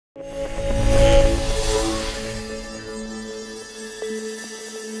With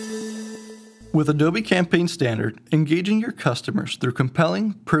Adobe Campaign Standard, engaging your customers through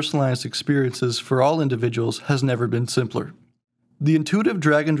compelling, personalized experiences for all individuals has never been simpler. The intuitive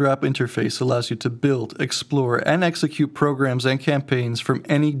drag-and-drop interface allows you to build, explore, and execute programs and campaigns from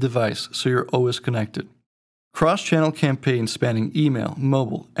any device, so you're always connected. Cross-channel campaigns spanning email,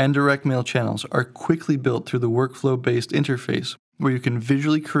 mobile, and direct mail channels are quickly built through the workflow-based interface, where you can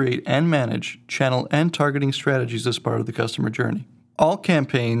visually create and manage channel and targeting strategies as part of the customer journey. All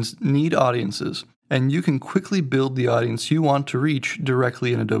campaigns need audiences, and you can quickly build the audience you want to reach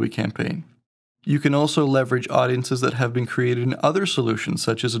directly in Adobe Campaign. You can also leverage audiences that have been created in other solutions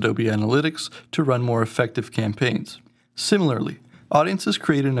such as Adobe Analytics to run more effective campaigns. Similarly, audiences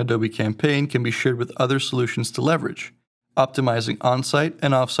created in Adobe Campaign can be shared with other solutions to leverage, optimizing on-site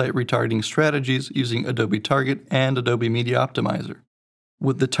and off-site retargeting strategies using Adobe Target and Adobe Media Optimizer.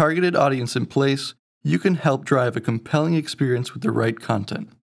 With the targeted audience in place, you can help drive a compelling experience with the right content.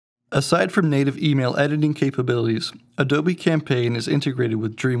 Aside from native email editing capabilities, Adobe Campaign is integrated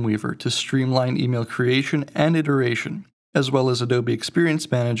with Dreamweaver to streamline email creation and iteration, as well as Adobe Experience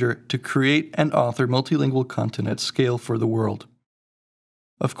Manager to create and author multilingual content at scale for the world.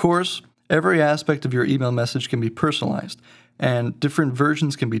 Of course, every aspect of your email message can be personalized, and different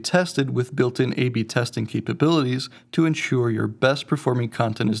versions can be tested with built-in A/B testing capabilities to ensure your best performing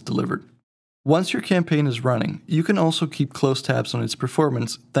content is delivered. Once your campaign is running, you can also keep close tabs on its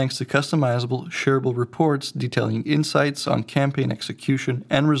performance thanks to customizable, shareable reports detailing insights on campaign execution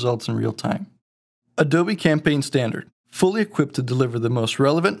and results in real time. Adobe Campaign Standard, fully equipped to deliver the most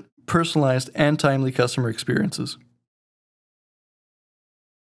relevant, personalized, and timely customer experiences.